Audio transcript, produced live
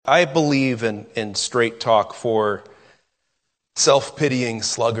I believe in straight talk for self-pitying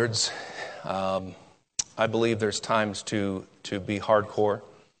sluggards. I believe there's times to be hardcore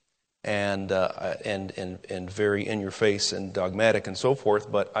and very in your face and dogmatic and so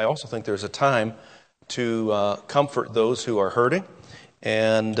forth. But I also think there's a time to comfort those who are hurting.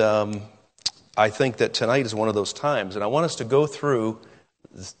 And I think that tonight is one of those times. And I want us to go through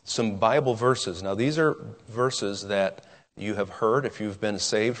some Bible verses. Now, these are verses that you have heard. If you've been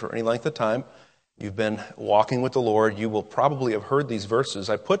saved for any length of time, you've been walking with the Lord, you will probably have heard these verses.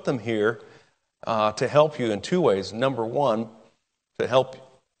 I put them here to help you in two ways. Number one, to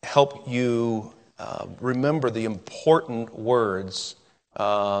help you remember the important words,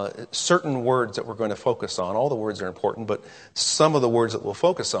 certain words that we're going to focus on. All the words are important, but some of the words that we'll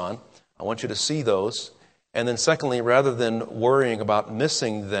focus on, I want you to see those. And then secondly, rather than worrying about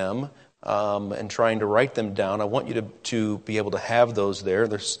missing them and trying to write them down, I want you to be able to have those there.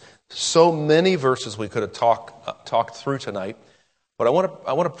 There's so many verses we could have talked through tonight, but I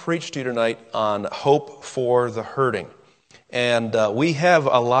want to preach to you tonight on hope for the hurting. And we have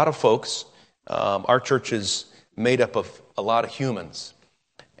a lot of folks. Our church is made up of a lot of humans,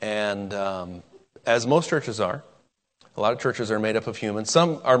 and as most churches are, a lot of churches are made up of humans.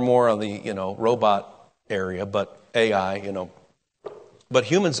 Some are more on the robot area, but AI, But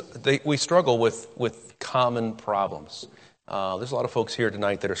humans, we struggle with common problems. There's a lot of folks here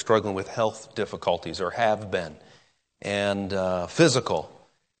tonight that are struggling with health difficulties or have been, and physical.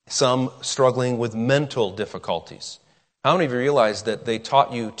 Some struggling with mental difficulties. How many of you realize that they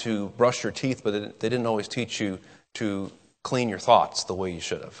taught you to brush your teeth, but they didn't always teach you to clean your thoughts the way you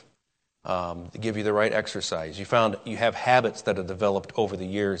should have? To give you the right exercise. You found you have habits that have developed over the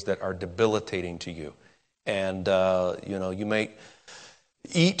years that are debilitating to you. And, you may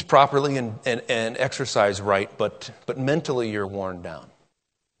eat properly and exercise right, but mentally you're worn down.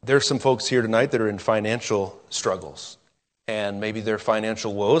 There's some folks here tonight that are in financial struggles, and maybe their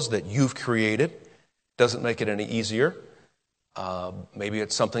financial woes that you've created doesn't make it any easier. Maybe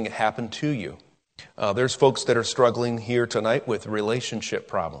it's something that happened to you. There's folks that are struggling here tonight with relationship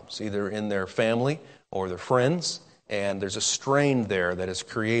problems, either in their family or their friends, and there's a strain there that has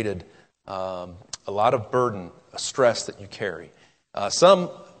created a lot of burden, a stress that you carry. Some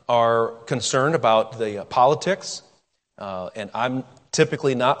are concerned about the politics, and I'm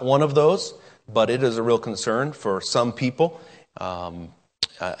typically not one of those, but it is a real concern for some people.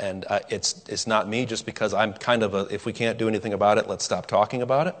 And it's not me just because I'm kind of if we can't do anything about it, let's stop talking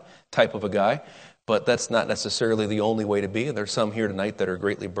about it type of a guy. But that's not necessarily the only way to be. And there's some here tonight that are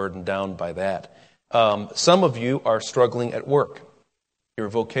greatly burdened down by that. Some of you are struggling at work, your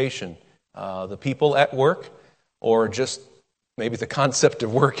vocation, the people at work, or just maybe the concept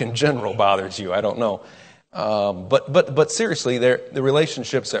of work in general bothers you. I don't know. But seriously, the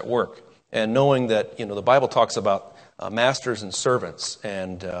relationships at work, and knowing that the Bible talks about masters and servants,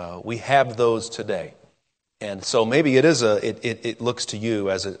 and we have those today. And so maybe it looks to you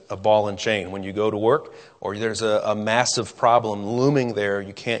as a ball and chain when you go to work, or there's a massive problem looming there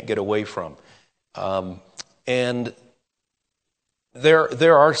you can't get away from. And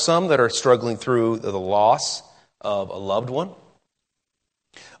there are some that are struggling through the loss of a loved one.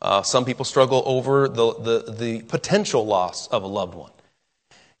 Some people struggle over the potential loss of a loved one.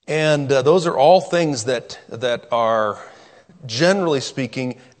 And those are all things that are, generally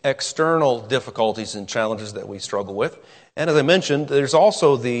speaking, external difficulties and challenges that we struggle with. And as I mentioned, there's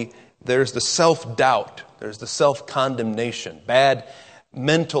also there's the self-doubt, there's the self-condemnation, bad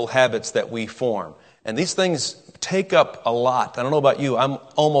mental habits that we form. And these things take up a lot. I don't know about you, I'm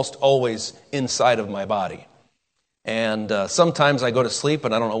almost always inside of my body. And sometimes I go to sleep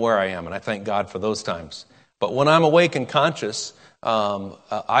and I don't know where I am, and I thank God for those times. But when I'm awake and conscious,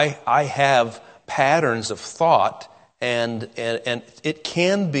 I have patterns of thought, and it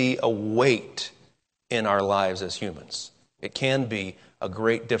can be a weight in our lives as humans. It can be a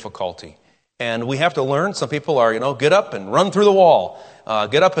great difficulty. And we have to learn. Some people are, get up and run through the wall.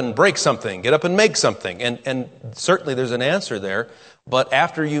 Get up and break something. Get up and make something. And certainly there's an answer there. But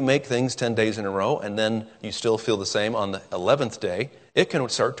after you make things 10 days in a row, and then you still feel the same on the 11th day, it can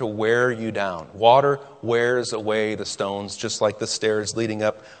start to wear you down. Water wears away the stones, just like the stairs leading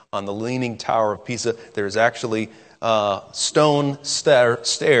up on the Leaning Tower of Pisa. There's actually stone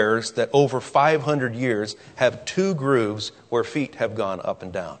stairs that over 500 years have 2 grooves where feet have gone up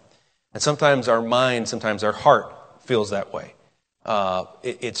and down. And sometimes our mind, sometimes our heart feels that way.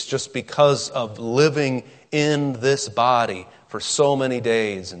 It's just because of living in this body for so many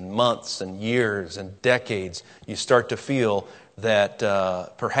days and months and years and decades, you start to feel that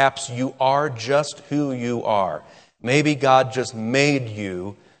perhaps you are just who you are. Maybe God just made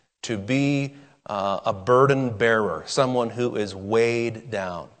you to be a burden bearer, someone who is weighed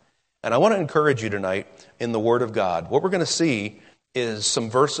down. And I want to encourage you tonight in the Word of God. What we're going to see is some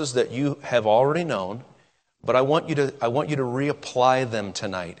verses that you have already known, but I want you to reapply them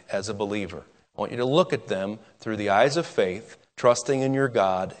tonight as a believer. I want you to look at them through the eyes of faith, trusting in your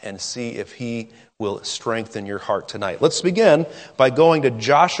God, and see if He will strengthen your heart tonight. Let's begin by going to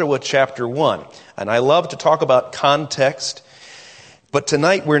Joshua chapter 1. And I love to talk about context, but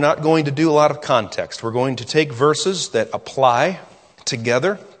tonight we're not going to do a lot of context. We're going to take verses that apply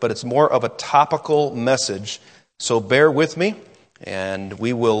together, but it's more of a topical message. So bear with me, and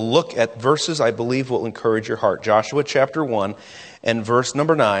we will look at verses I believe will encourage your heart. Joshua chapter 1 and verse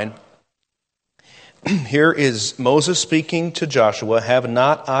number 9. Here is Moses speaking to Joshua. Have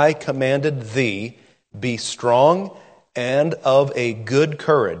not I commanded thee, be strong and of a good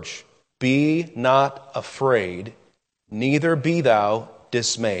courage. Be not afraid, neither be thou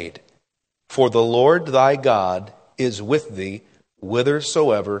dismayed. For the Lord thy God is with thee,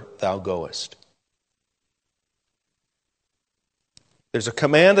 whithersoever thou goest. There's a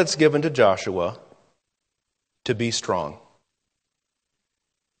command that's given to Joshua to be strong.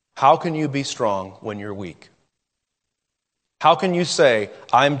 How can you be strong when you're weak? How can you say,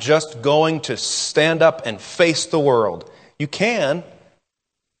 I'm just going to stand up and face the world? You can,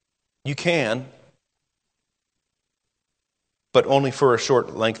 but only for a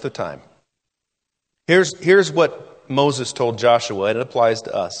short length of time. Here's what Moses told Joshua, and it applies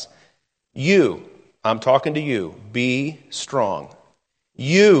to us. You, I'm talking to you, be strong.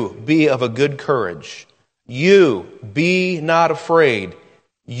 You, be of a good courage. You, be not afraid.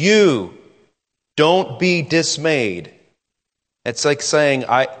 You, don't be dismayed. It's like saying,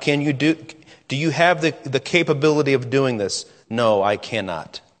 do you have the capability of doing this? No, I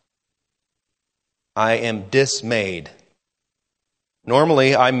cannot. I am dismayed.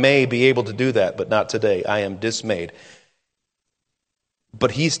 Normally, I may be able to do that, but not today. I am dismayed.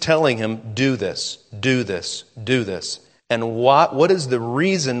 But he's telling him, do this, do this, do this. And what is the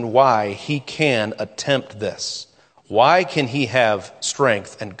reason why he can attempt this? Why can he have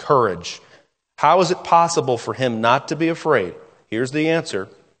strength and courage? How is it possible for him not to be afraid? Here's the answer.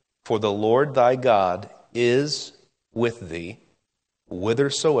 For the Lord thy God is with thee,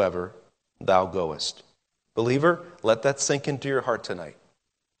 whithersoever thou goest. Believer, let that sink into your heart tonight.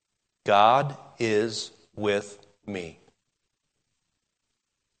 God is with me.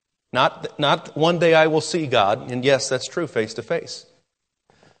 Not one day I will see God, and yes, that's true, face to face.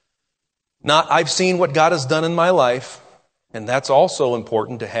 Not I've seen what God has done in my life, and that's also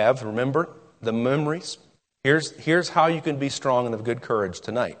important to have. Remember the memories. Here's how you can be strong and of good courage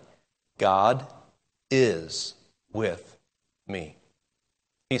tonight. God is with me.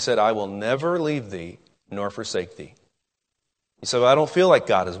 He said, I will never leave thee nor forsake thee. He said, I don't feel like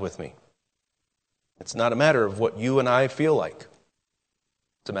God is with me. It's not a matter of what you and I feel like.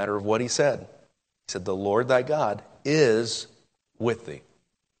 It's a matter of what he said. He said, the Lord thy God is with thee.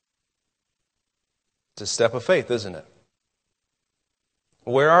 It's a step of faith, isn't it?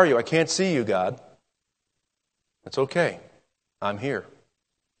 Where are you? I can't see you, God. It's okay. I'm here.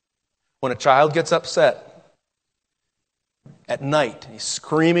 When a child gets upset at night, he's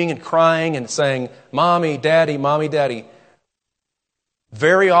screaming and crying and saying, Mommy, Daddy.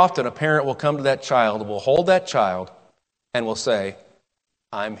 Very often a parent will come to that child, will hold that child, and will say,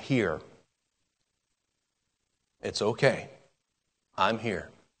 I'm here. It's okay. I'm here.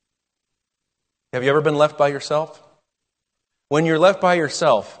 Have you ever been left by yourself? When you're left by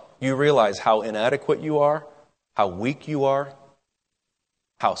yourself, you realize how inadequate you are, how weak you are,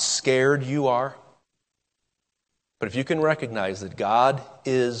 how scared you are. But if you can recognize that God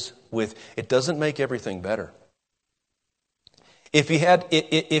is with, it doesn't make everything better. If it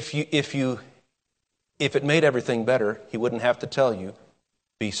made everything better, he wouldn't have to tell you,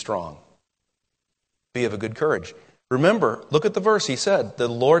 be strong. Be of a good courage. Remember, look at the verse. He said, the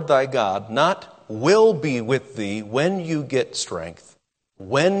Lord thy God not will be with thee when you get strength,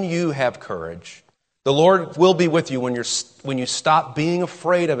 when you have courage. The Lord will be with you when you stop being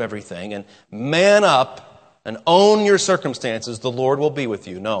afraid of everything and man up and own your circumstances. The Lord will be with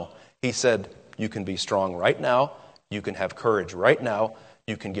you. No, he said, you can be strong right now. You can have courage right now.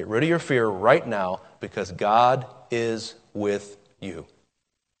 You can get rid of your fear right now because God is with you.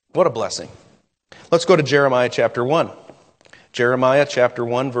 What a blessing. Let's go to Jeremiah chapter 1. Jeremiah chapter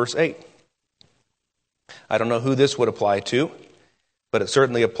 1, verse 8. I don't know who this would apply to, but it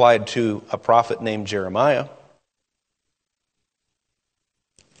certainly applied to a prophet named Jeremiah.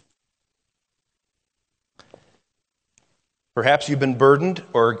 Perhaps you've been burdened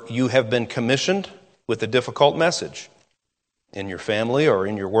or you have been commissioned with a difficult message. in your family or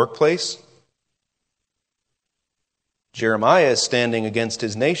in your workplace. Jeremiah is standing against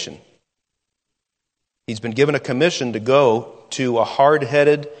his nation. He's been given a commission to go to a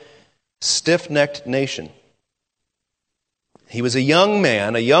hard-headed, stiff-necked nation. He was a young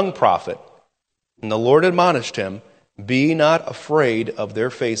man, a young prophet, and the Lord admonished him, "Be not afraid of their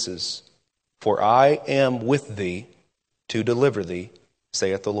faces, for I am with thee to deliver thee,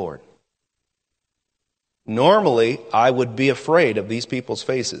 saith the Lord." Normally, I would be afraid of these people's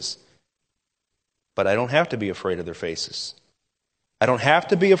faces, but I don't have to be afraid of their faces. I don't have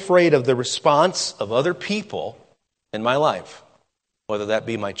to be afraid of the response of other people in my life, whether that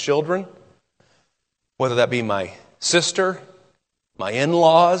be my children, whether that be my sister, my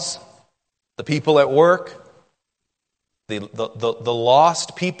in-laws, the people at work, the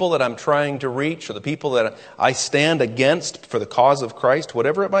lost people that I'm trying to reach, or the people that I stand against for the cause of Christ,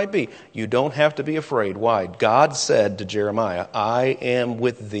 whatever it might be. You don't have to be afraid. Why? God said to Jeremiah, "I am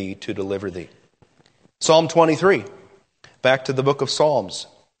with thee to deliver thee." Psalm 23. Back to the book of Psalms,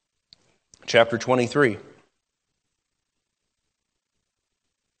 chapter 23.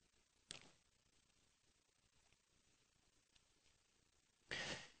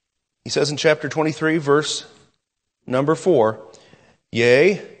 He says in chapter 23, verse number 4,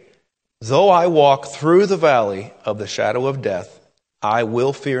 "Yea, though I walk through the valley of the shadow of death, I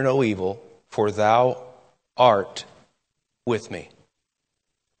will fear no evil, for thou art with me.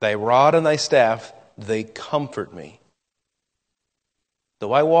 Thy rod and thy staff, they comfort me.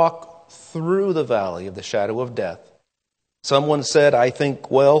 Though I walk through the valley of the shadow of death." Someone said, I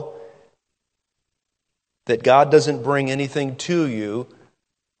think, well, that God doesn't bring anything to you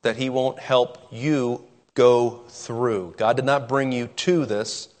that He won't help you go through. God did not bring you to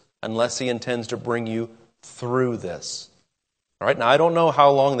this unless He intends to bring you through this. All right, now I don't know how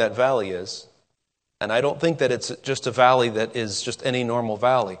long that valley is, and I don't think that it's just a valley that is just any normal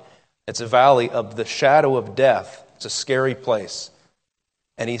valley. It's a valley of the shadow of death. It's a scary place.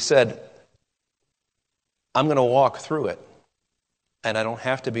 And He said, I'm going to walk through it, and I don't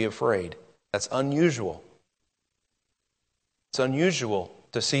have to be afraid. That's unusual. It's unusual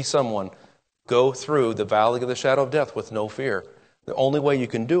to see someone go through the valley of the shadow of death with no fear. The only way you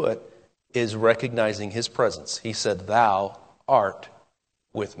can do it is recognizing His presence. He said, "Thou art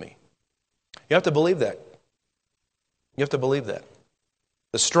with me." You have to believe that. You have to believe that.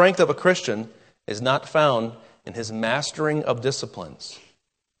 The strength of a Christian is not found in his mastering of disciplines.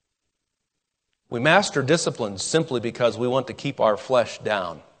 We master disciplines simply because we want to keep our flesh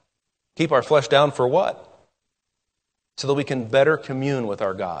down. Keep our flesh down for what? So that we can better commune with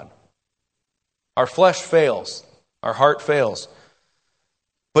our God. Our flesh fails. Our heart fails.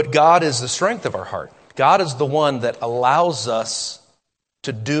 But God is the strength of our heart. God is the one that allows us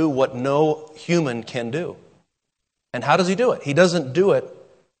to do what no human can do. And how does He do it? He doesn't do it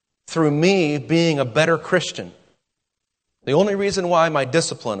through me being a better Christian. The only reason why my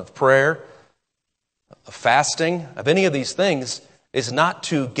discipline of prayer, of fasting, of any of these things is not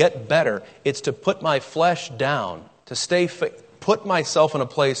to get better. It's to put my flesh down, to put myself in a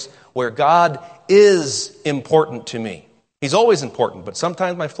place where God is important to me. He's always important, but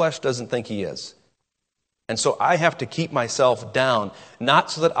sometimes my flesh doesn't think He is. And so I have to keep myself down,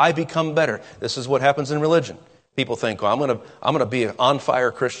 not so that I become better. This is what happens in religion. People think, well, I'm going to be an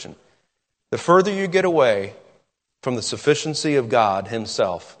on-fire Christian. The further you get away from the sufficiency of God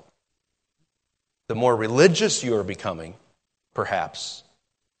Himself, the more religious you are becoming, perhaps,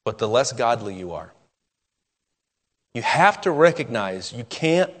 but the less godly you are. You have to recognize you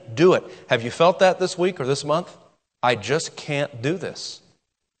can't do it. Have you felt that this week or this month? I just can't do this.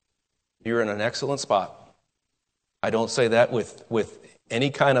 You're in an excellent spot. I don't say that with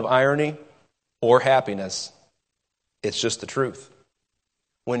any kind of irony or happiness. It's just the truth.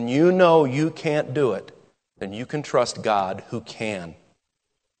 When you know you can't do it, then you can trust God who can.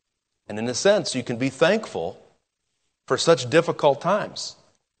 And in a sense, you can be thankful for such difficult times.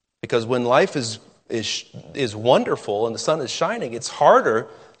 Because when life is wonderful and the sun is shining, it's harder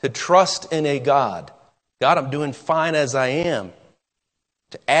to trust in a God. God, I'm doing fine as I am.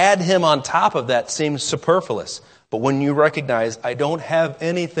 To add Him on top of that seems superfluous. But when you recognize, I don't have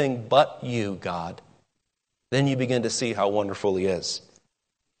anything but You, God, then you begin to see how wonderful He is.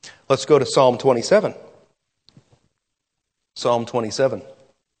 Let's go to Psalm 27. Psalm 27.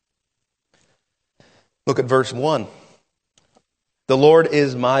 Look at verse 1. The Lord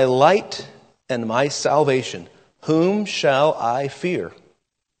is my light and my salvation. Whom shall I fear?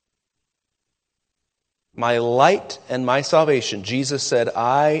 My light and my salvation. Jesus said,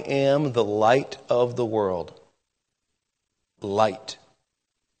 I am the light of the world. Light.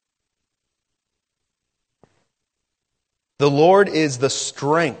 The Lord is the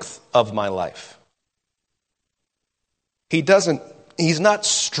strength of my life. He's not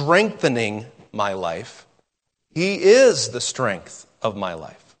strengthening my life. He is the strength of my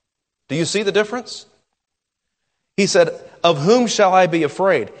life. Do you see the difference? He said, of whom shall I be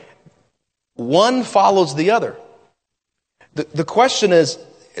afraid? One follows the other. The question is,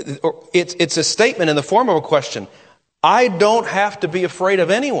 it's a statement in the form of a question. I don't have to be afraid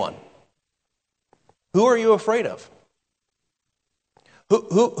of anyone. Who are you afraid of?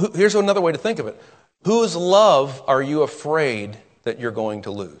 Here's another way to think of it. Whose love are you afraid that you're going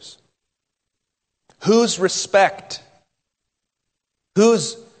to lose? Whose respect,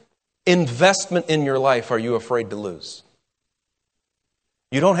 whose investment in your life are you afraid to lose?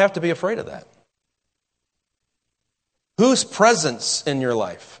 You don't have to be afraid of that. Whose presence in your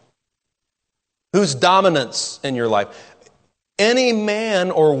life? Whose dominance in your life? Any man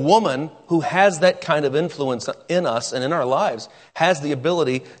or woman who has that kind of influence in us and in our lives has the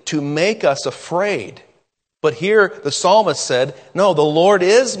ability to make us afraid. But here the psalmist said, no, the Lord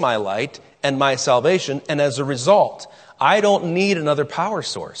is my light and my salvation, and as a result, I don't need another power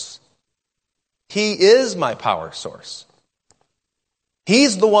source. He is my power source.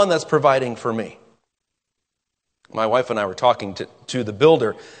 He's the one that's providing for me. My wife and I were talking to the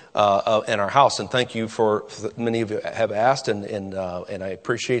builder in our house, and thank you for many of you have asked, and I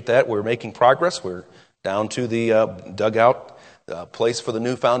appreciate that. We're making progress. We're down to the dugout place for the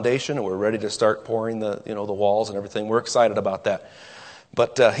new foundation, and we're ready to start pouring the walls and everything. We're excited about that.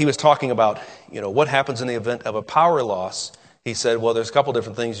 But he was talking about what happens in the event of a power loss. He said, well, there's a couple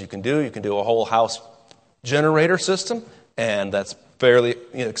different things you can do. You can do a whole house generator system, and that's fairly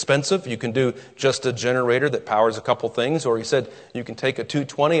expensive. You can do just a generator that powers a couple things. Or he said you can take a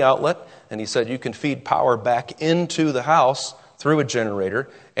 220 outlet, and he said you can feed power back into the house through a generator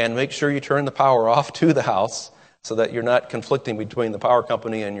and make sure you turn the power off to the house so that you're not conflicting between the power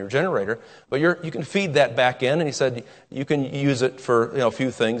company and your generator. But you can feed that back in, and he said you can use it for a few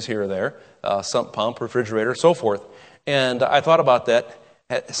things here or there, sump pump, refrigerator, so forth. And I thought about that.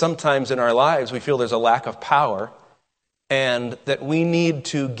 Sometimes in our lives we feel there's a lack of power, and that we need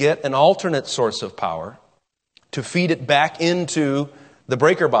to get an alternate source of power to feed it back into the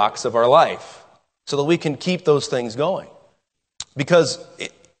breaker box of our life so that we can keep those things going. Because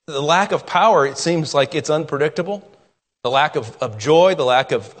the lack of power, it seems like it's unpredictable. The lack of joy, the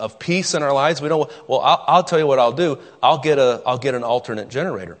lack of peace in our lives. I'll tell you what I'll do. I'll get an alternate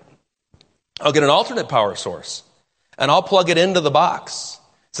generator. I'll get an alternate power source, and I'll plug it into the box.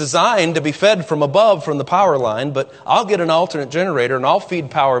 It's designed to be fed from above from the power line, but I'll get an alternate generator and I'll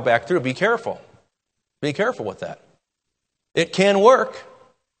feed power back through. Be careful. Be careful with that. It can work.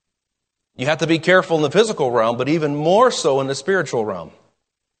 You have to be careful in the physical realm, but even more so in the spiritual realm.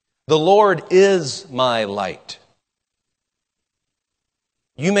 The Lord is my light.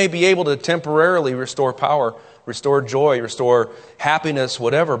 You may be able to temporarily restore power, restore joy, restore happiness,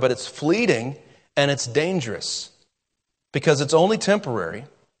 whatever, but it's fleeting and it's dangerous because it's only temporary.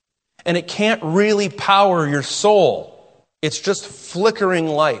 And it can't really power your soul. It's just flickering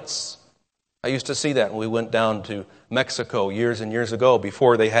lights. I used to see that when we went down to Mexico years and years ago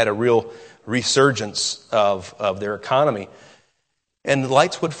before they had a real resurgence of their economy. And the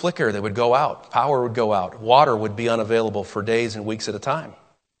lights would flicker. They would go out. Power would go out. Water would be unavailable for days and weeks at a time.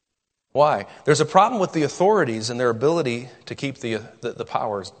 Why? There's a problem with the authorities and their ability to keep the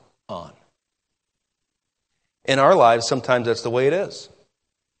powers on. In our lives, sometimes that's the way it is.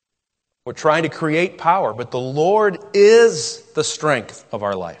 We're trying to create power, but the Lord is the strength of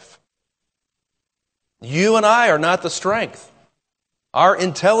our life. You and I are not the strength. Our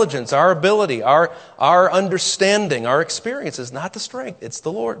intelligence, our ability, our understanding, our experience is not the strength. It's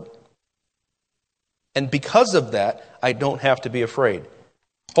the Lord. And because of that, I don't have to be afraid.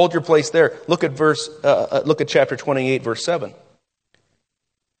 Hold your place there. Look at chapter 28, verse 7.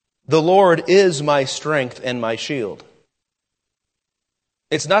 The Lord is my strength and my shield.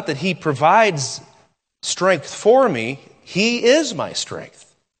 It's not that He provides strength for me. He is my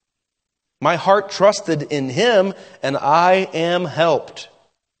strength. My heart trusted in Him, and I am helped.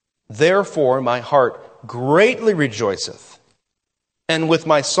 Therefore my heart greatly rejoiceth, and with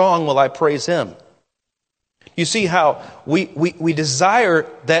my song will I praise Him. You see how we desire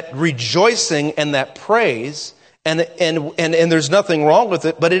that rejoicing and that praise, and there's nothing wrong with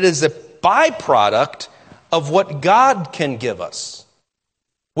it, but it is a byproduct of what God can give us.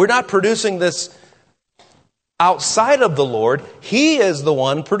 We're not producing this outside of the Lord. He is the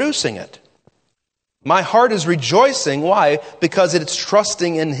one producing it. My heart is rejoicing. Why? Because it's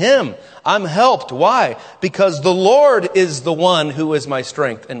trusting in Him. I'm helped. Why? Because the Lord is the one who is my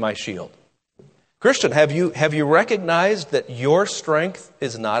strength and my shield. Christian, have you recognized that your strength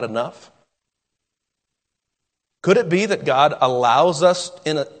is not enough? Could it be that God allows us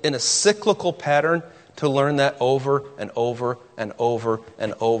in a cyclical pattern to learn that over and over and over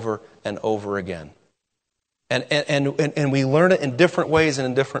and over and over again? And we learn it in different ways and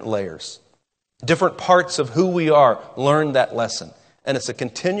in different layers. Different parts of who we are learn that lesson. And it's a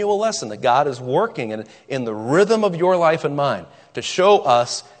continual lesson that God is working in the rhythm of your life and mine to show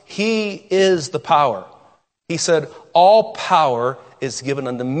us He is the power. He said, all power is given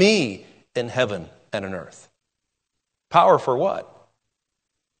unto me in heaven and on earth. Power for what?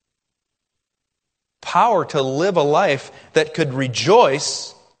 Power to live a life that could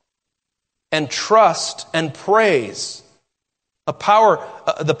rejoice and trust and praise. The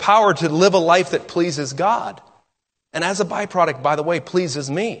power to live a life that pleases God. And as a byproduct, by the way, pleases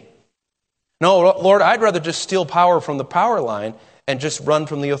me. No, Lord, I'd rather just steal power from the power line and just run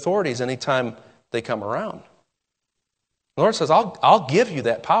from the authorities anytime they come around. The Lord says, I'll give you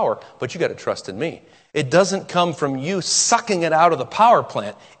that power, but you got to trust in me. It doesn't come from you sucking it out of the power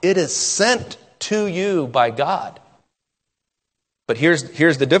plant. It is sent to you by God. But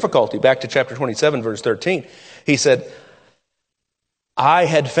here's the difficulty. Back to chapter 27, verse 13. He said, I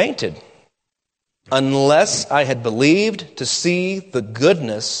had fainted unless I had believed to see the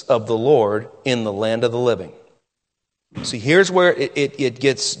goodness of the Lord in the land of the living. See, here's where it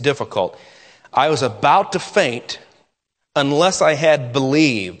gets difficult. I was about to faint unless I had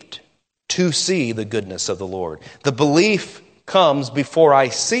believed to see the goodness of the Lord. The belief comes before I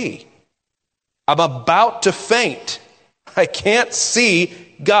see. I'm about to faint. I can't see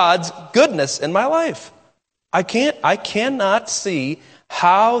God's goodness in my life. I cannot see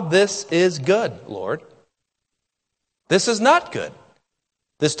how this is good, Lord. This is not good.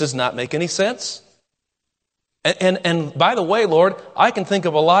 This does not make any sense. And by the way, Lord, I can think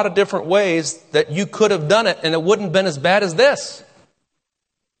of a lot of different ways that you could have done it, and it wouldn't have been as bad as this.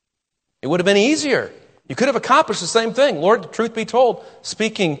 It would have been easier. You could have accomplished the same thing. Lord, truth be told,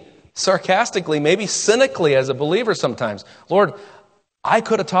 speaking sarcastically, maybe cynically as a believer sometimes, Lord, I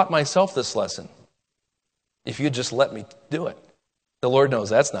could have taught myself this lesson if you'd just let me do it. The Lord knows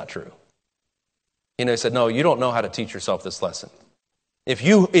that's not true. He said, no, you don't know how to teach yourself this lesson. If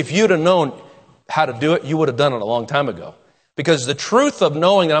you'd have known how to do it, you would have done it a long time ago. Because the truth of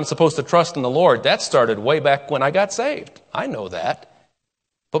knowing that I'm supposed to trust in the Lord, that started way back when I got saved. I know that.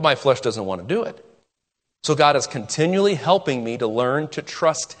 But my flesh doesn't want to do it. So God is continually helping me to learn to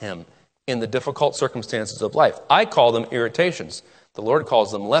trust Him in the difficult circumstances of life. I call them irritations. The Lord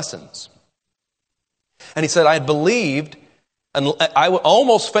calls them lessons. And He said, I believed, and I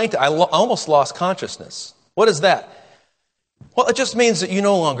almost fainted. I almost lost consciousness. What is that? Well, it just means that you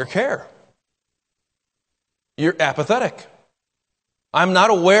no longer care. You're apathetic. I'm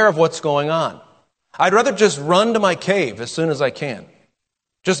not aware of what's going on. I'd rather just run to my cave as soon as I can.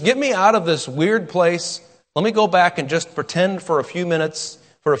 Just get me out of this weird place. Let me go back and just pretend for a few minutes,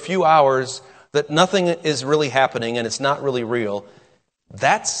 for a few hours, that nothing is really happening and it's not really real.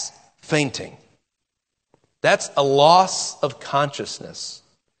 That's fainting. That's a loss of consciousness.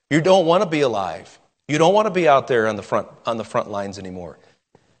 You don't want to be alive. You don't want to be out there on the front lines anymore.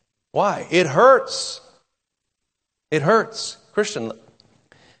 Why? It hurts. It hurts. Christian,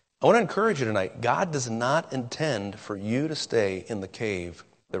 I want to encourage you tonight. God does not intend for you to stay in the cave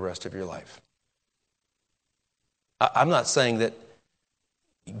the rest of your life. I'm not saying that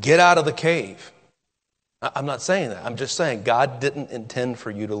get out of the cave. I'm not saying that. I'm just saying God didn't intend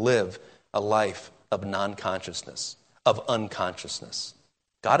for you to live a life of non-consciousness, of unconsciousness.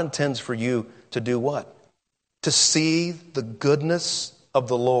 God intends for you to do what? To see the goodness of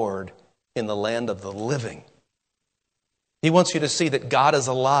the Lord in the land of the living. He wants you to see that God is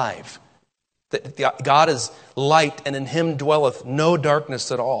alive, that God is light, and in Him dwelleth no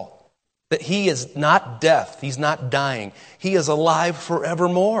darkness at all. That He is not death, He's not dying. He is alive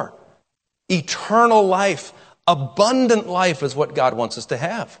forevermore. Eternal life, abundant life is what God wants us to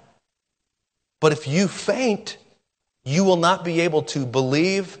have. But if you faint, you will not be able to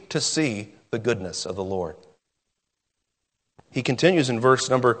believe to see the goodness of the Lord. He continues in verse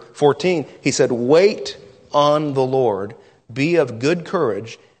number 14. He said, wait on the Lord, be of good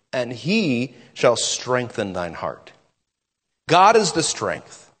courage, and He shall strengthen thine heart. God is the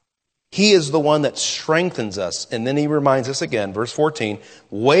strength. He is the one that strengthens us. And then He reminds us again, verse 14,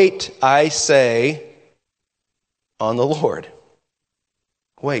 wait, I say, on the Lord.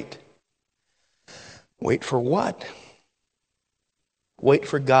 Wait. Wait for what? Wait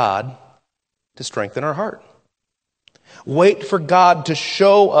for God to strengthen our heart. Wait for God to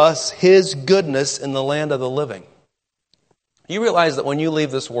show us His goodness in the land of the living. You realize that when you leave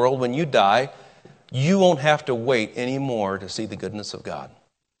this world, when you die, you won't have to wait anymore to see the goodness of God.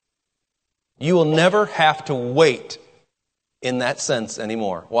 You will never have to wait in that sense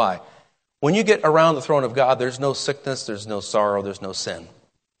anymore. Why? When you get around the throne of God, there's no sickness, there's no sorrow, there's no sin.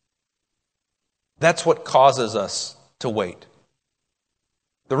 That's what causes us to wait.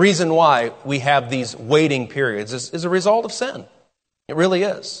 The reason why we have these waiting periods is a result of sin. It really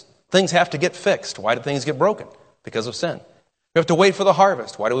is. Things have to get fixed. Why do things get broken? Because of sin. We have to wait for the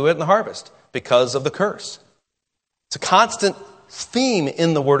harvest. Why do we wait in the harvest? Because of the curse. It's a constant theme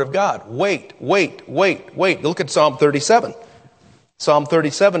in the Word of God. Wait, wait, wait, wait. Look at Psalm 37. Psalm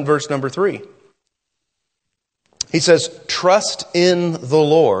 37, verse number 3. He says, trust in the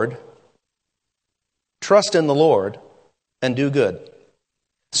Lord, and do good.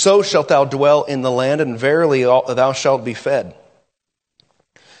 So shalt thou dwell in the land, and verily thou shalt be fed.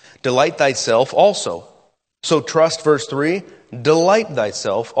 Delight thyself also. So trust, verse 3, delight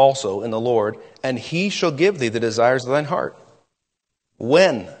thyself also in the Lord, and he shall give thee the desires of thine heart.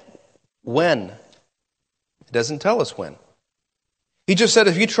 When? When? It doesn't tell us when. He just said,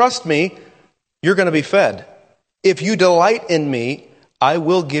 if you trust me, you're going to be fed. If you delight in me, I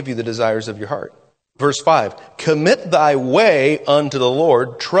will give you the desires of your heart. Verse 5, commit thy way unto the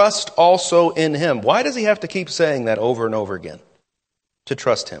Lord, trust also in him. Why does he have to keep saying that over and over again? To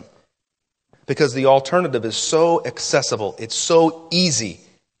trust him. Because the alternative is so accessible. It's so easy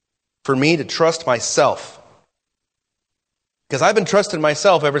for me to trust myself. Because I've been trusting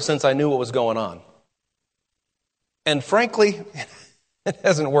myself ever since I knew what was going on. And frankly, it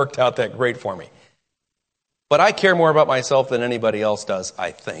hasn't worked out that great for me. But I care more about myself than anybody else does,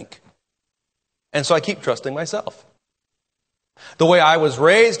 I think. And so I keep trusting myself. The way I was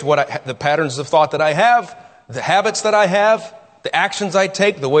raised, the patterns of thought that I have, the habits that I have, the actions I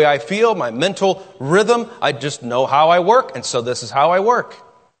take, the way I feel, my mental rhythm, I just know how I work, and so this is how I work.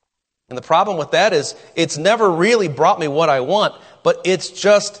 And the problem with that is it's never really brought me what I want, but it's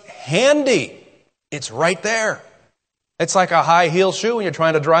just handy. It's right there. It's like a high heel shoe when you're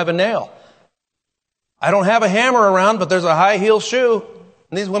trying to drive a nail. I don't have a hammer around, but there's a high heel shoe.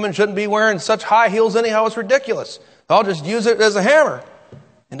 And these women shouldn't be wearing such high heels anyhow. It's ridiculous. I'll just use it as a hammer.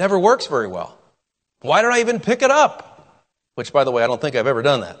 It never works very well. Why did I even pick it up? Which, by the way, I don't think I've ever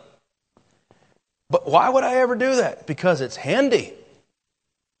done that. But why would I ever do that? Because it's handy.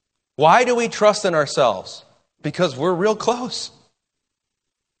 Why do we trust in ourselves? Because we're real close.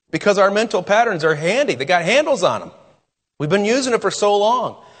 Because our mental patterns are handy. They got handles on them. We've been using it for so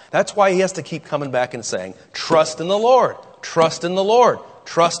long. That's why he has to keep coming back and saying, trust in the Lord, trust in the Lord,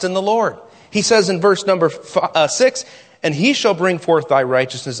 trust in the Lord. He says in verse number 6, and he shall bring forth thy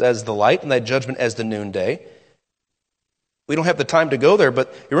righteousness as the light and thy judgment as the noonday. We don't have the time to go there,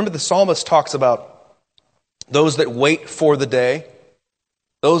 but you remember the psalmist talks about those that wait for the day,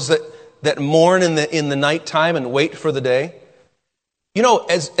 those that mourn in the nighttime and wait for the day. You know,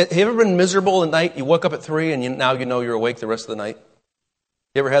 have you ever been miserable at night? You woke up at 3 and now you know you're awake the rest of the night.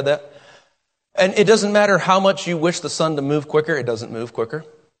 You ever had that? And it doesn't matter how much you wish the sun to move quicker, it doesn't move quicker.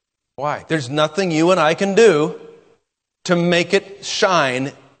 Why? There's nothing you and I can do to make it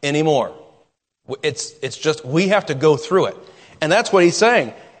shine anymore. It's just, we have to go through it. And that's what he's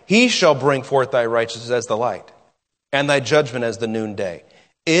saying. He shall bring forth thy righteousness as the light, and thy judgment as the noonday.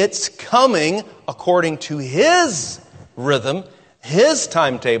 It's coming according to his rhythm, his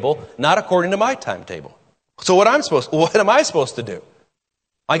timetable, not according to my timetable. So what am I supposed to do?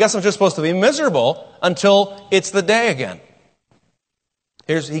 I guess I'm just supposed to be miserable until it's the day again.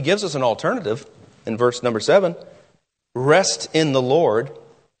 He gives us an alternative in verse number 7. Rest in the Lord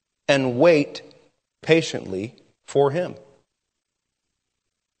and wait patiently for him.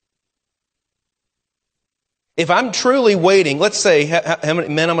 If I'm truly waiting, let's say, how many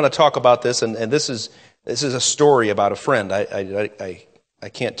men, I'm going to talk about this, and this is a story about a friend. I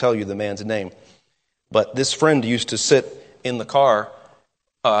can't tell you the man's name, but this friend used to sit in the car,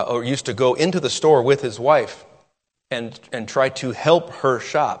 or used to go into the store with his wife and try to help her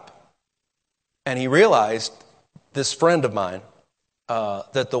shop. And he realized, this friend of mine,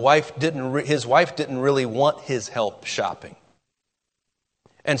 that his wife didn't really want his help shopping.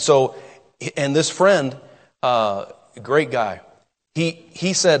 And so, and this friend, great guy,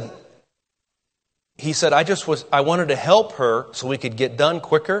 he said, I wanted to help her so we could get done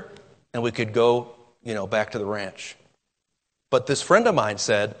quicker and we could go, back to the ranch. But this friend of mine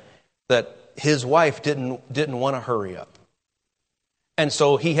said that his wife didn't want to hurry up. And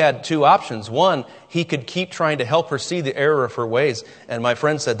so he had two options. One, he could keep trying to help her see the error of her ways. And my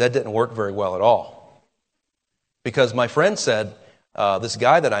friend said that didn't work very well at all. Because my friend said, this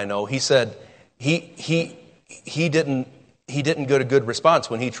guy that I know, he said he he didn't get a good response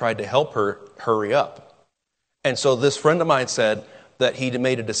when he tried to help her hurry up. And so this friend of mine said that he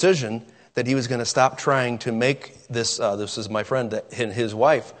made a decision that he was going to stop trying to make this is my friend and his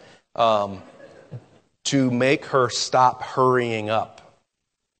wife, to make her stop hurrying up.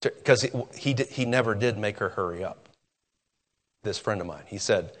 Because he never did make her hurry up. This friend of mine, he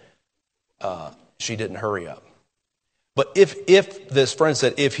said she didn't hurry up. But if this friend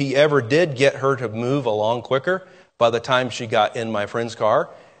said if he ever did get her to move along quicker, by the time she got in my friend's car,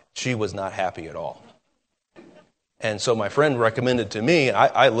 she was not happy at all. And so my friend recommended to me,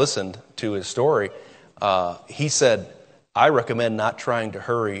 I listened to his story. He said, I recommend not trying to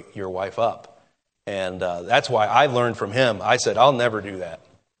hurry your wife up. And that's why I learned from him. I said, I'll never do that.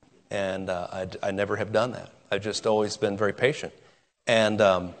 And I never have done that. I've just always been very patient.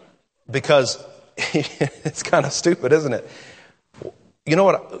 And because it's kind of stupid, isn't it? You know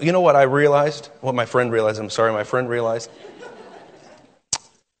what I realized? What my friend realized, my friend realized,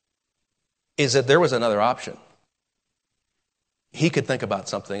 is that there was another option. He could think about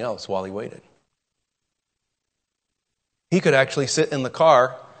something else while he waited. He could actually sit in the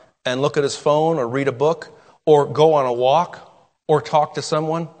car and look at his phone or read a book or go on a walk or talk to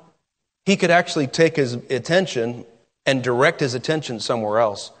someone. He could actually take his attention and direct his attention somewhere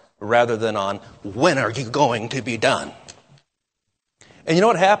else rather than on, when are you going to be done? And you know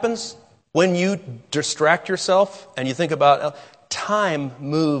what happens when you distract yourself and you think about time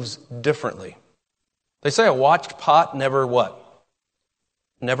moves differently. They say a watched pot never what?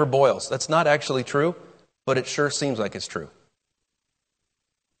 Never boils. That's not actually true, but it sure seems like it's true.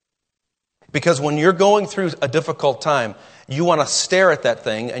 Because when you're going through a difficult time, you want to stare at that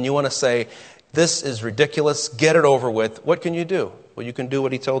thing and you want to say, this is ridiculous, get it over with. What can you do? Well, you can do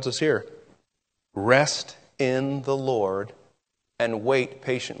what he tells us here. Rest in the Lord and wait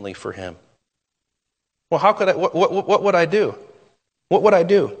patiently for him. Well, how could I, what would I do? What would I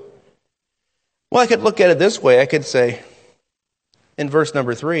do? Well, I could look at it this way. I could say, in verse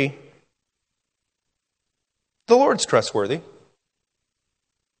number 3, the Lord's trustworthy.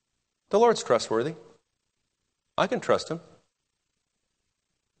 The Lord's trustworthy. I can trust him.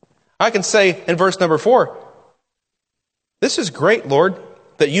 I can say in verse number 4, this is great, Lord,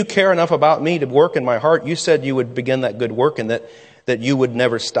 that you care enough about me to work in my heart. You said you would begin that good work and that you would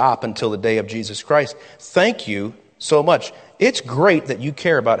never stop until the day of Jesus Christ. Thank you so much. It's great that you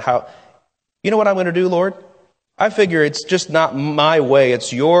care about how... You know what I'm going to do, Lord? I figure it's just not my way.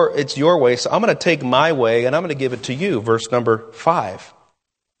 It's your way. So I'm going to take my way and I'm going to give it to you. Verse number 5.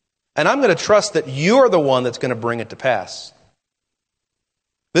 And I'm going to trust that you're the one that's going to bring it to pass.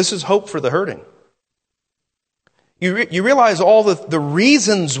 This is hope for the hurting. You realize all the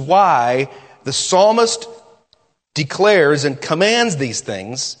reasons why the psalmist declares and commands these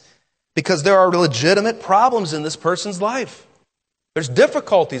things, because there are legitimate problems in this person's life. There's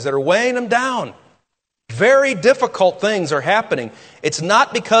difficulties that are weighing them down. Very difficult things are happening. It's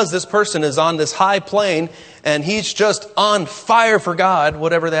not because this person is on this high plane and he's just on fire for God,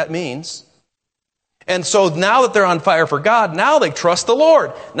 whatever that means. And so now that they're on fire for God, now they trust the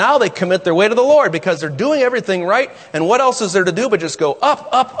Lord. Now they commit their way to the Lord because they're doing everything right. And what else is there to do but just go up,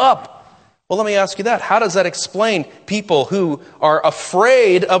 up, up? Well, let me ask you that. How does that explain people who are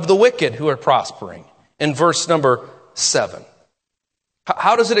afraid of the wicked who are prospering? In verse number 7.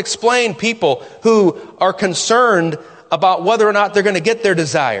 How does it explain people who are concerned about whether or not they're going to get their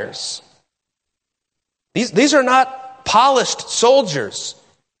desires? These are not polished soldiers.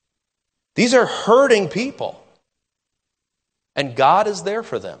 These are hurting people. And God is there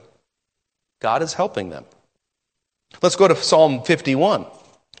for them. God is helping them. Let's go to Psalm 51.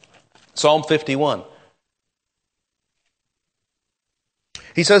 Psalm 51.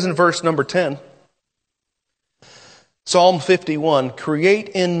 He says in verse number 10, Psalm 51, create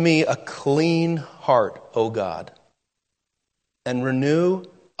in me a clean heart, O God, and renew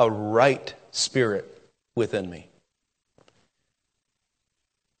a right spirit within me.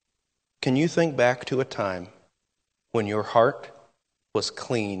 Can you think back to a time when your heart was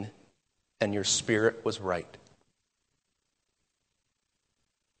clean and your spirit was right?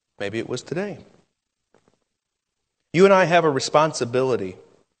 Maybe it was today. You and I have a responsibility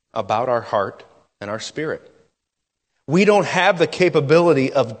about our heart and our spirit. We don't have the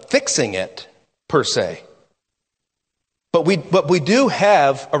capability of fixing it, per se. But we do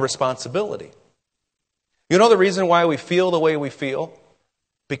have a responsibility. You know the reason why we feel the way we feel?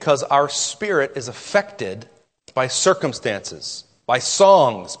 Because our spirit is affected by circumstances, by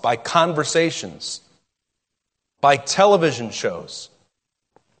songs, by conversations, by television shows,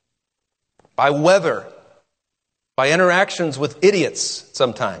 by weather, by interactions with idiots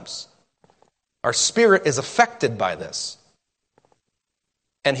sometimes. Our spirit is affected by this.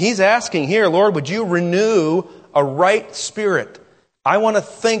 And he's asking here, Lord, would you renew a right spirit? I want to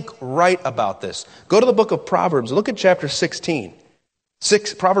think right about this. Go to the book of Proverbs. Look at chapter 16.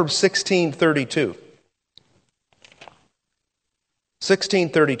 Proverbs 16:32.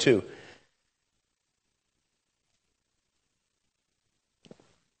 16:32.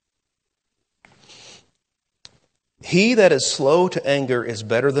 He that is slow to anger is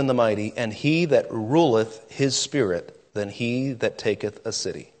better than the mighty, and he that ruleth his spirit than he that taketh a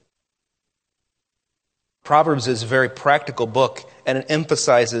city. Proverbs is a very practical book, and it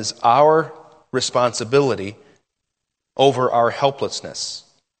emphasizes our responsibility over our helplessness.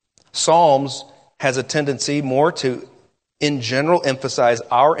 Psalms has a tendency more to, in general, emphasize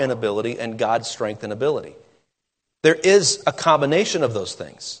our inability and God's strength and ability. There is a combination of those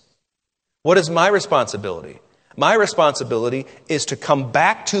things. What is my responsibility? My responsibility is to come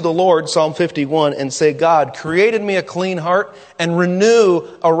back to the Lord, Psalm 51, and say, God, create in me a clean heart and renew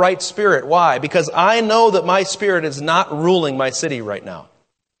a right spirit. Why? Because I know that my spirit is not ruling my city right now.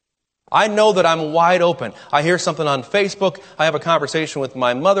 I know that I'm wide open. I hear something on Facebook. I have a conversation with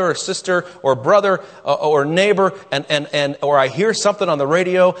my mother or sister or brother or neighbor, or I hear something on the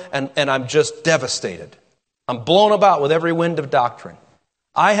radio and I'm just devastated. I'm blown about with every wind of doctrine.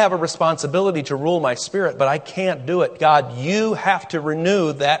 I have a responsibility to rule my spirit, but I can't do it. God, you have to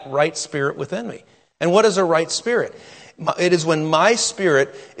renew that right spirit within me. And what is a right spirit? It is when my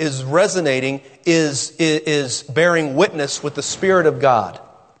spirit is resonating, is bearing witness with the Spirit of God.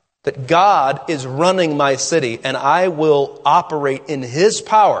 That God is running my city, and I will operate in His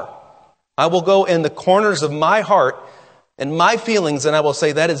power. I will go in the corners of my heart and my feelings, and I will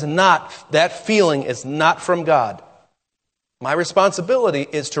say that feeling is not from God. My responsibility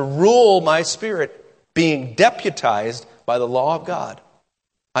is to rule my spirit, being deputized by the law of God.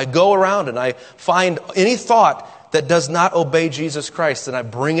 I go around and I find any thought that does not obey Jesus Christ, and I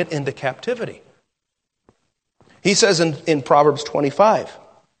bring it into captivity. He says in Proverbs 25,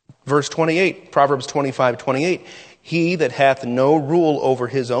 verse 28, Proverbs 25:28, he that hath no rule over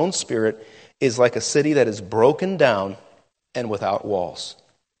his own spirit is like a city that is broken down and without walls.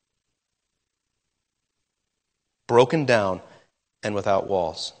 Broken down and without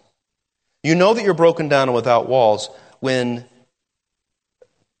walls. You know that you're broken down and without walls when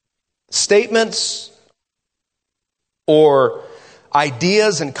statements or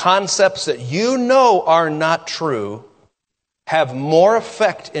ideas and concepts that you know are not true have more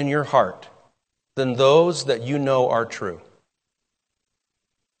effect in your heart than those that you know are true.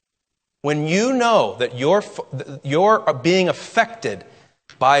 When you know that you're being affected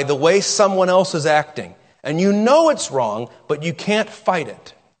by the way someone else is acting, and you know it's wrong, but you can't fight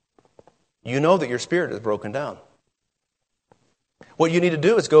it, you know that your spirit is broken down. What you need to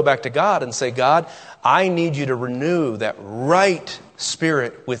do is go back to God and say, God, I need you to renew that right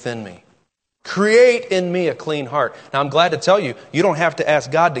spirit within me. Create in me a clean heart. Now, I'm glad to tell you, you don't have to ask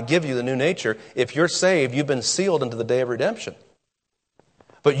God to give you the new nature. If you're saved, you've been sealed into the day of redemption.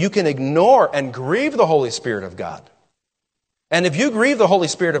 But you can ignore and grieve the Holy Spirit of God. And if you grieve the Holy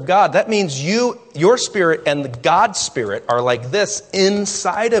Spirit of God, that means your spirit and the God's Spirit are like this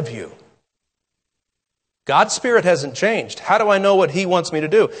inside of you. God's Spirit hasn't changed. How do I know what He wants me to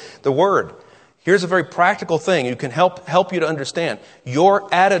do? The Word. Here's a very practical thing. You can help you to understand.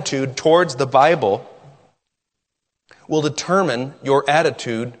 Your attitude towards the Bible will determine your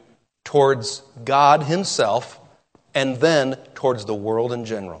attitude towards God Himself and then towards the world in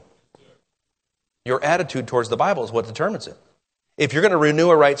general. Your attitude towards the Bible is what determines it. If you're going to renew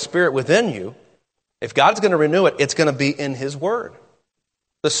a right spirit within you, if God's going to renew it, it's going to be in His Word.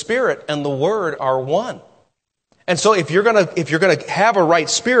 The Spirit and the Word are one. And so if you're going to have a right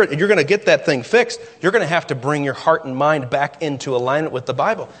spirit and you're going to get that thing fixed, you're going to have to bring your heart and mind back into alignment with the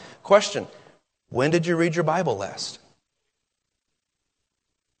Bible. Question, when did you read your Bible last?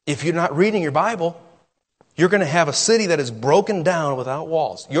 If you're not reading your Bible, you're going to have a city that is broken down without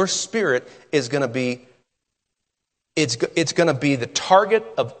walls. Your spirit is going to be It's going to be the target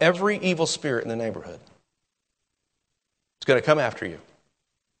of every evil spirit in the neighborhood. It's going to come after you.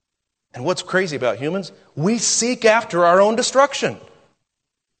 And what's crazy about humans? We seek after our own destruction.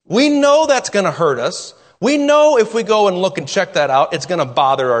 We know that's going to hurt us. We know if we go and look and check that out, it's going to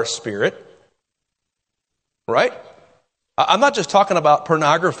bother our spirit. Right? I'm not just talking about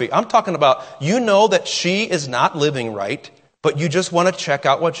pornography. I'm talking about, you know that she is not living right, but you just want to check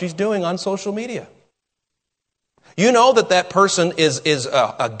out what she's doing on social media. You know that person is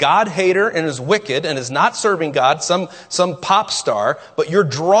a God hater and is wicked and is not serving God, some pop star, but you're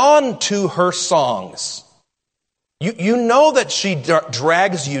drawn to her songs. You know that she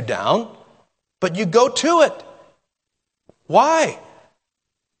drags you down, but you go to it. Why?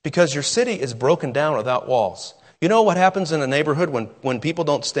 Because your city is broken down without walls. You know what happens in a neighborhood when people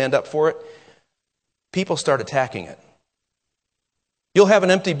don't stand up for it? People start attacking it. You'll have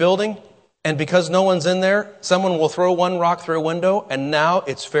an empty building, and because no one's in there, someone will throw one rock through a window, and now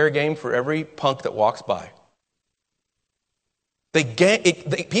it's fair game for every punk that walks by.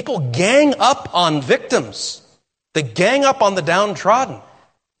 People gang up on victims. They gang up on the downtrodden.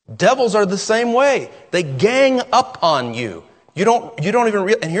 Devils are the same way. They gang up on you. You don't even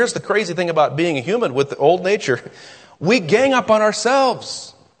realize. And here's the crazy thing about being a human with the old nature. We gang up on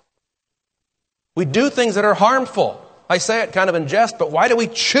ourselves. We do things that are harmful. I say it kind of in jest, but why do we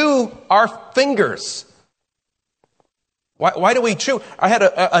chew our fingers? Why do we chew? I had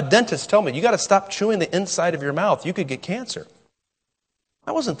a dentist tell me, you got to stop chewing the inside of your mouth. You could get cancer.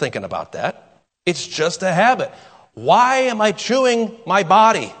 I wasn't thinking about that. It's just a habit. Why am I chewing my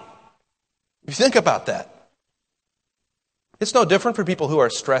body? You think about that. It's no different for people who are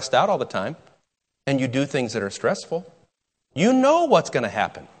stressed out all the time and you do things that are stressful. You know what's going to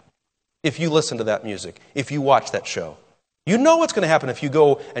happen if you listen to that music, if you watch that show. You know what's going to happen if you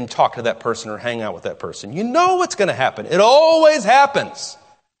go and talk to that person or hang out with that person. You know what's going to happen. It always happens.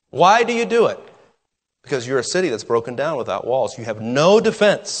 Why do you do it? Because you're a city that's broken down without walls. You have no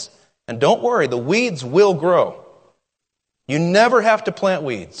defense. And don't worry, the weeds will grow. You never have to plant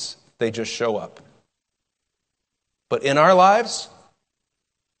weeds. They just show up. But in our lives,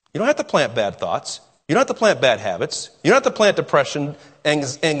 you don't have to plant bad thoughts. You don't have to plant bad habits. You don't have to plant depression,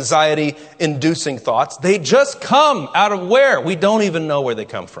 anxiety-inducing thoughts. They just come out of where? We don't even know where they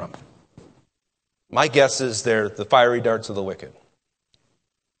come from. My guess is they're the fiery darts of the wicked.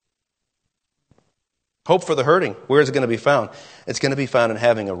 Hope for the hurting. Where is it going to be found? It's going to be found in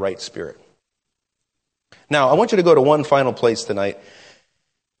having a right spirit. Now, I want you to go to one final place tonight.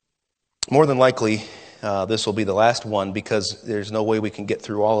 More than likely, this will be the last one because there's no way we can get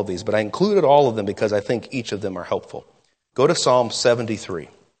through all of these. But I included all of them because I think each of them are helpful. Go to Psalm 73.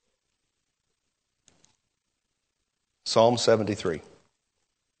 Psalm 73.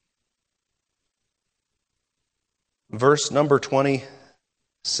 Verse number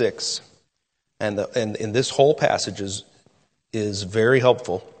 26. And this whole passage is very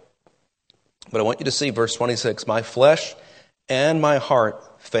helpful. But I want you to see verse 26. My flesh and my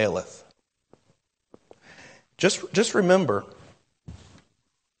heart faileth. Just remember,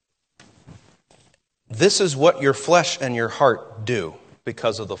 this is what your flesh and your heart do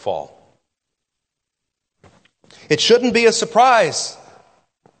because of the fall. It shouldn't be a surprise.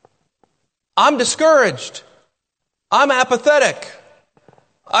 I'm discouraged. I'm apathetic.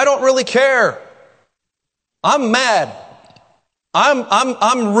 I don't really care. I'm mad.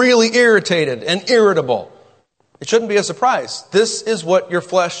 I'm really irritated and irritable. It shouldn't be a surprise. This is what your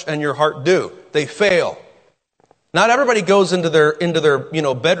flesh and your heart do. They fail. Not everybody goes into their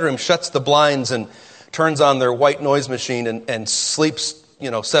bedroom, shuts the blinds, and turns on their white noise machine and sleeps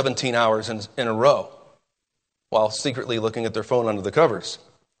 17 hours in a row while secretly looking at their phone under the covers.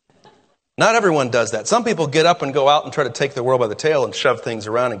 Not everyone does that. Some people get up and go out and try to take the world by the tail and shove things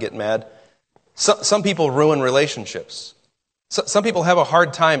around and get mad. Some people ruin relationships. Some people have a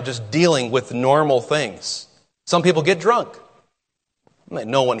hard time just dealing with normal things. Some people get drunk.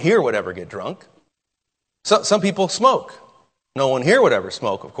 No one here would ever get drunk. Some people smoke. No one here would ever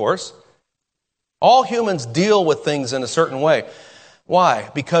smoke, of course. All humans deal with things in a certain way. Why?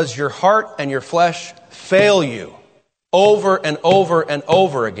 Because your heart and your flesh fail you over and over and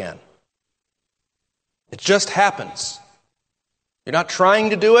over again. It just happens. You're not trying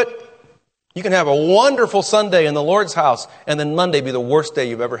to do it. You can have a wonderful Sunday in the Lord's house and then Monday be the worst day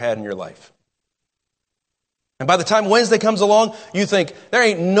you've ever had in your life. And by the time Wednesday comes along, you think, there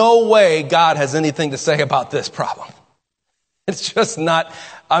ain't no way God has anything to say about this problem. It's just not,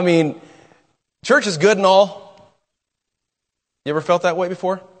 church is good and all. You ever felt that way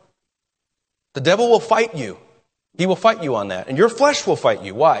before? The devil will fight you. He will fight you on that. And your flesh will fight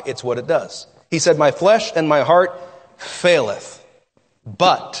you. Why? It's what it does. He said, my flesh and my heart faileth.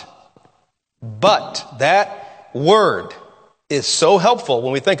 But that word is so helpful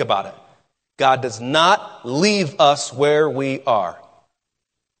when we think about it. God does not leave us where we are.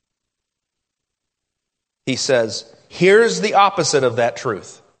 He says, here's the opposite of that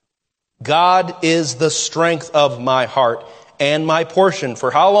truth. God is the strength of my heart and my portion for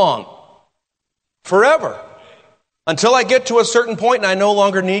how long? Forever. Until I get to a certain point and I no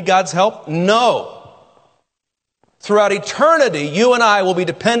longer need God's help? No. Throughout eternity, you and I will be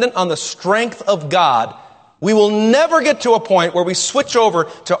dependent on the strength of God. We will never get to a point where we switch over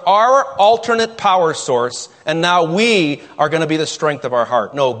to our alternate power source and now we are going to be the strength of our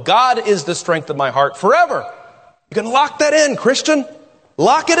heart. No, God is the strength of my heart forever. You can lock that in, Christian.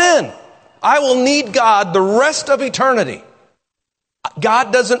 Lock it in. I will need God the rest of eternity.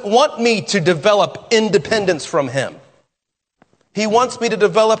 God doesn't want me to develop independence from Him. He wants me to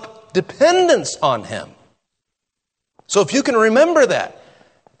develop dependence on Him. So if you can remember that.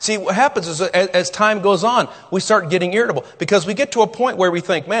 See, what happens is as time goes on, we start getting irritable because we get to a point where we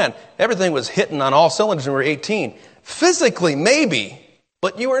think, man, everything was hitting on all cylinders when we were 18. Physically, maybe,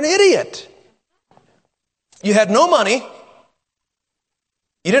 but you were an idiot. You had no money.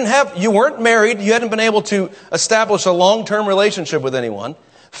 You weren't married. You hadn't been able to establish a long-term relationship with anyone.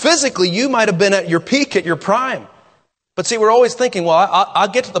 Physically, you might have been at your peak, at your prime. But see, we're always thinking, well, I'll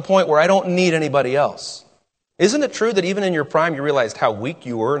get to the point where I don't need anybody else. Isn't it true that even in your prime, you realized how weak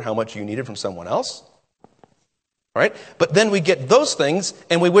you were and how much you needed from someone else? Right? But then we get those things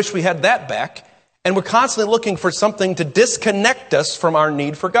and we wish we had that back. And we're constantly looking for something to disconnect us from our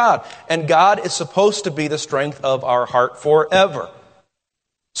need for God. And God is supposed to be the strength of our heart forever.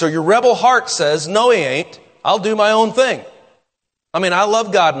 So your rebel heart says, no, He ain't. I'll do my own thing. I mean, I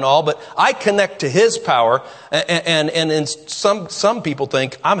love God and all, but I connect to His power. And some people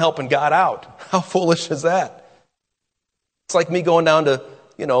think I'm helping God out. How foolish is that? It's like me going down to,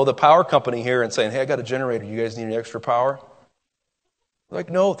 the power company here and saying, hey, I got a generator. You guys need any extra power? They're like,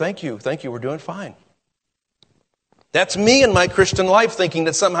 no, thank you. Thank you. We're doing fine. That's me in my Christian life thinking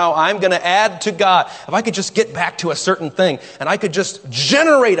that somehow I'm going to add to God. If I could just get back to a certain thing and I could just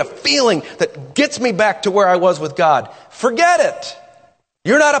generate a feeling that gets me back to where I was with God. Forget it.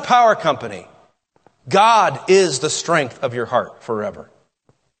 You're not a power company. God is the strength of your heart forever.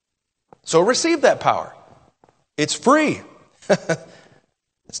 So receive that power. It's free.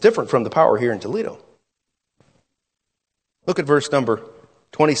 It's different from the power here in Toledo. Look at verse number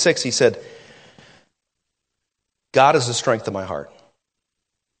 26. He said, God is the strength of my heart.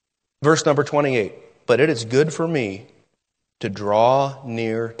 Verse number 28. But it is good for me to draw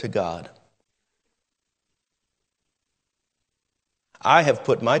near to God. I have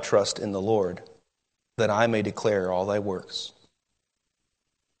put my trust in the Lord that I may declare all thy works.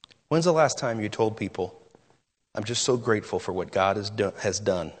 When's the last time you told people, I'm just so grateful for what God has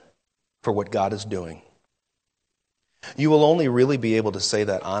done, for what God is doing? You will only really be able to say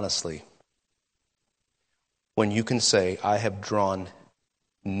that honestly when you can say, I have drawn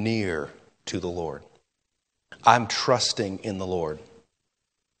near to the Lord. I'm trusting in the Lord.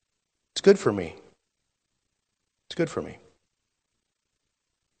 It's good for me. It's good for me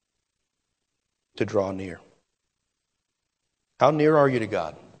to draw near. How near are you to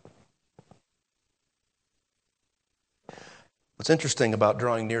God? What's interesting about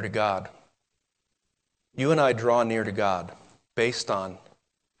drawing near to God, you and I draw near to God based on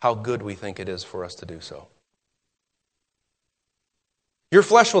how good we think it is for us to do so. Your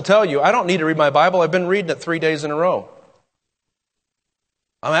flesh will tell you, I don't need to read my Bible. I've been reading it 3 days in a row.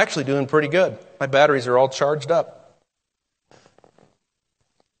 I'm actually doing pretty good. My batteries are all charged up.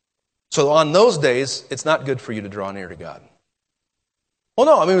 So on those days, it's not good for you to draw near to God. Well,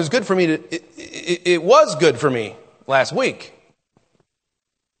 no, it was good for me it was good for me last week.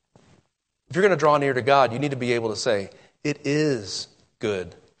 If you're going to draw near to God, you need to be able to say, it is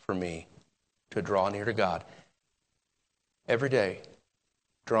good for me to draw near to God. Every day,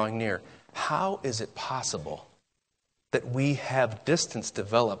 drawing near. How is it possible that we have distance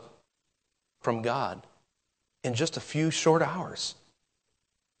develop from God in just a few short hours?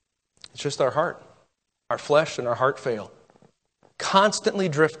 It's just our heart. Our flesh and our heart fail. Constantly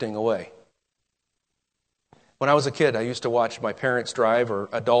drifting away. When I was a kid, I used to watch my parents drive or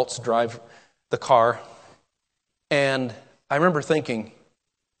adults drive the car. And I remember thinking,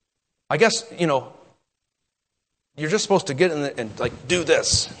 I guess, you're just supposed to get in and do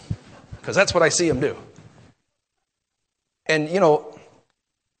this. Because that's what I see them do. And,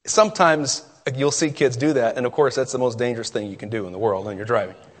 sometimes you'll see kids do that. And, of course, that's the most dangerous thing you can do in the world when you're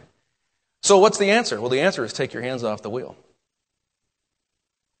driving. So what's the answer? Well, the answer is take your hands off the wheel.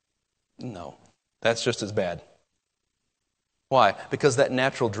 No, that's just as bad. Why? Because that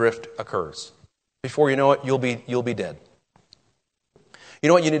natural drift occurs. Before you know it, you'll be dead. You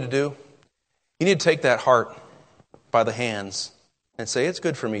know what you need to do? You need to take that heart by the hands and say, it's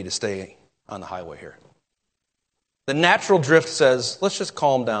good for me to stay on the highway here. The natural drift says, let's just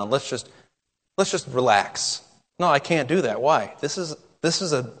calm down. Let's just relax. No, I can't do that. Why? This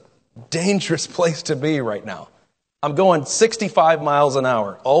is a dangerous place to be right now. I'm going 65 miles an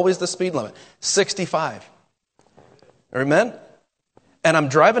hour. Always the speed limit. 65. Amen? And I'm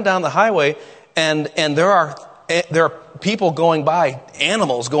driving down the highway, and there are people going by,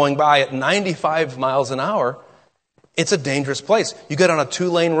 animals going by at 95 miles an hour. It's a dangerous place. You get on a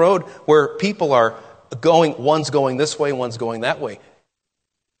 2-lane road where people are going, one's going this way, one's going that way.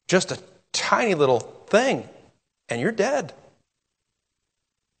 Just a tiny little thing, and you're dead.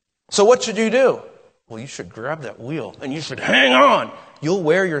 So what should you do? Well, you should grab that wheel and you should hang on. You'll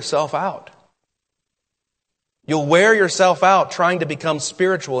wear yourself out. You'll wear yourself out trying to become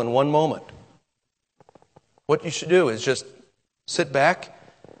spiritual in one moment. What you should do is just sit back,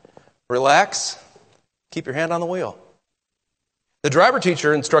 relax, keep your hand on the wheel. The driver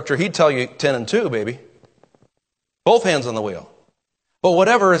teacher instructor, he'd tell you 10 and 2, baby. Both hands on the wheel. But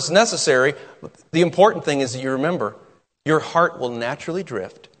whatever is necessary, the important thing is that you remember, your heart will naturally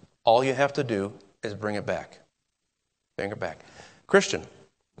drift. All you have to do is bring it back. Bring it back. Christian,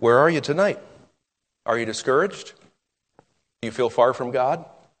 where are you tonight? Are you discouraged? Do you feel far from God?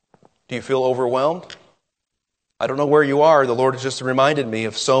 Do you feel overwhelmed? I don't know where you are. The Lord has just reminded me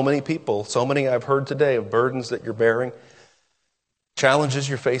of so many people, so many I've heard today of burdens that you're bearing, challenges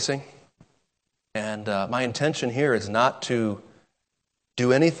you're facing. And my intention here is not to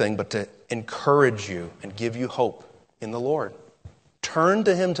do anything but to encourage you and give you hope in the Lord. Turn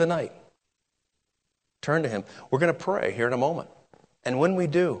to Him tonight. Turn to Him. We're going to pray here in a moment. And when we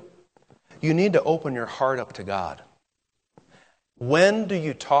do, you need to open your heart up to God. When do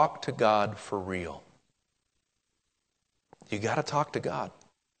you talk to God for real? You got to talk to God.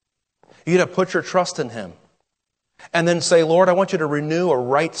 You got to put your trust in Him. And then say, Lord, I want you to renew a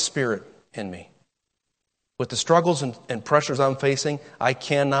right spirit in me. With the struggles and pressures I'm facing, I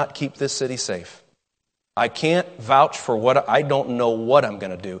cannot keep this city safe. I can't vouch for what I don't know what I'm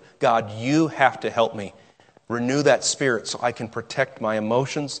going to do. God, you have to help me renew that spirit so I can protect my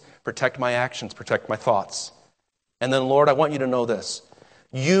emotions, protect my actions, protect my thoughts. And then, Lord, I want you to know this.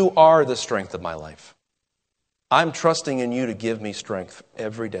 You are the strength of my life. I'm trusting in you to give me strength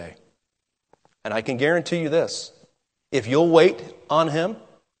every day. And I can guarantee you this. If you'll wait on Him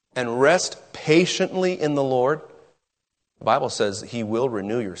and rest patiently in the Lord, the Bible says He will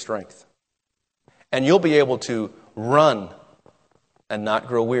renew your strength. And you'll be able to run and not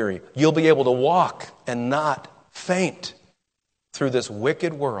grow weary. You'll be able to walk and not faint through this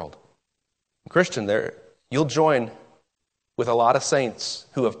wicked world. Christian, you'll join with a lot of saints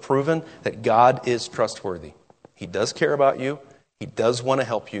who have proven that God is trustworthy. He does care about you. He does want to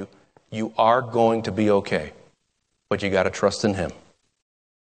help you. You are going to be okay. But you got to trust in Him.